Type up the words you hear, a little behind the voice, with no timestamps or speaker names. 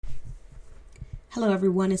Hello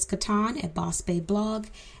everyone, it's Katan at Boss Babe Blog,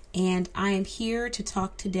 and I am here to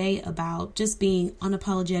talk today about just being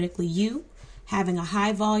unapologetically you, having a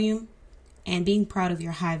high volume, and being proud of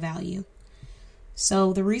your high value.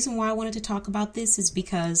 So the reason why I wanted to talk about this is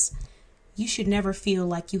because you should never feel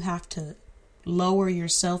like you have to lower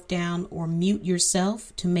yourself down or mute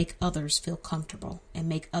yourself to make others feel comfortable and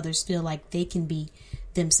make others feel like they can be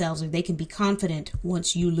themselves or they can be confident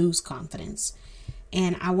once you lose confidence.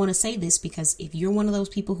 And I want to say this because if you're one of those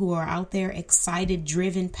people who are out there excited,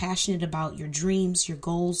 driven, passionate about your dreams, your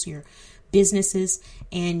goals, your businesses,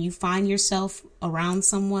 and you find yourself around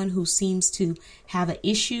someone who seems to have an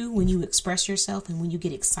issue when you express yourself and when you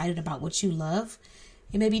get excited about what you love,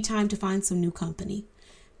 it may be time to find some new company,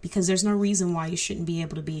 because there's no reason why you shouldn't be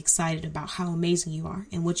able to be excited about how amazing you are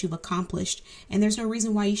and what you've accomplished. And there's no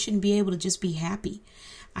reason why you shouldn't be able to just be happy.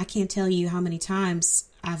 I can't tell you how many times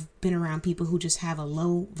I've been around people who just have a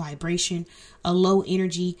low vibration, a low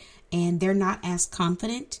energy, and they're not as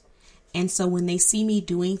confident. And so when they see me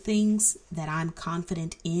doing things that I'm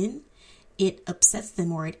confident in, it upsets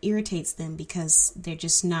them or it irritates them because they're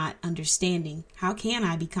just not understanding. How can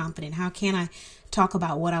I be confident? How can I talk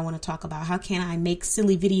about what I want to talk about? How can I make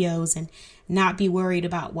silly videos and not be worried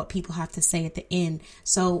about what people have to say at the end?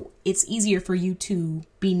 So it's easier for you to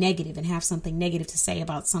be negative and have something negative to say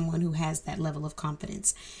about someone who has that level of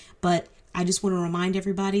confidence. But I just want to remind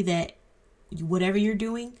everybody that whatever you're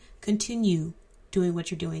doing, continue doing what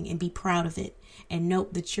you're doing and be proud of it. And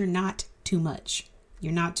note that you're not too much.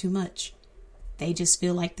 You're not too much. They just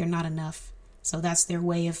feel like they're not enough. So that's their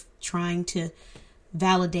way of trying to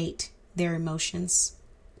validate their emotions.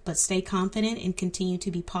 But stay confident and continue to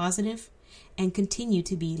be positive and continue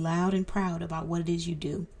to be loud and proud about what it is you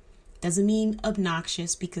do. Doesn't mean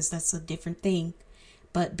obnoxious, because that's a different thing.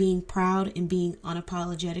 But being proud and being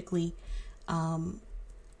unapologetically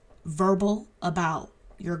verbal about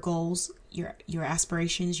your goals, your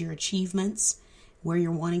aspirations, your achievements, where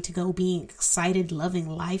you're wanting to go, being excited, loving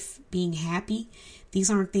life, being happy.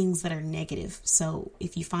 These aren't things that are negative. So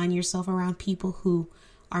if you find yourself around people who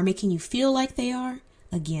are making you feel like they are,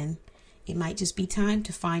 again, it might just be time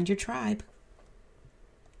to find your tribe.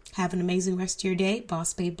 Have an amazing rest of your day.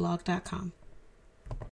 BossBabeBlog.com.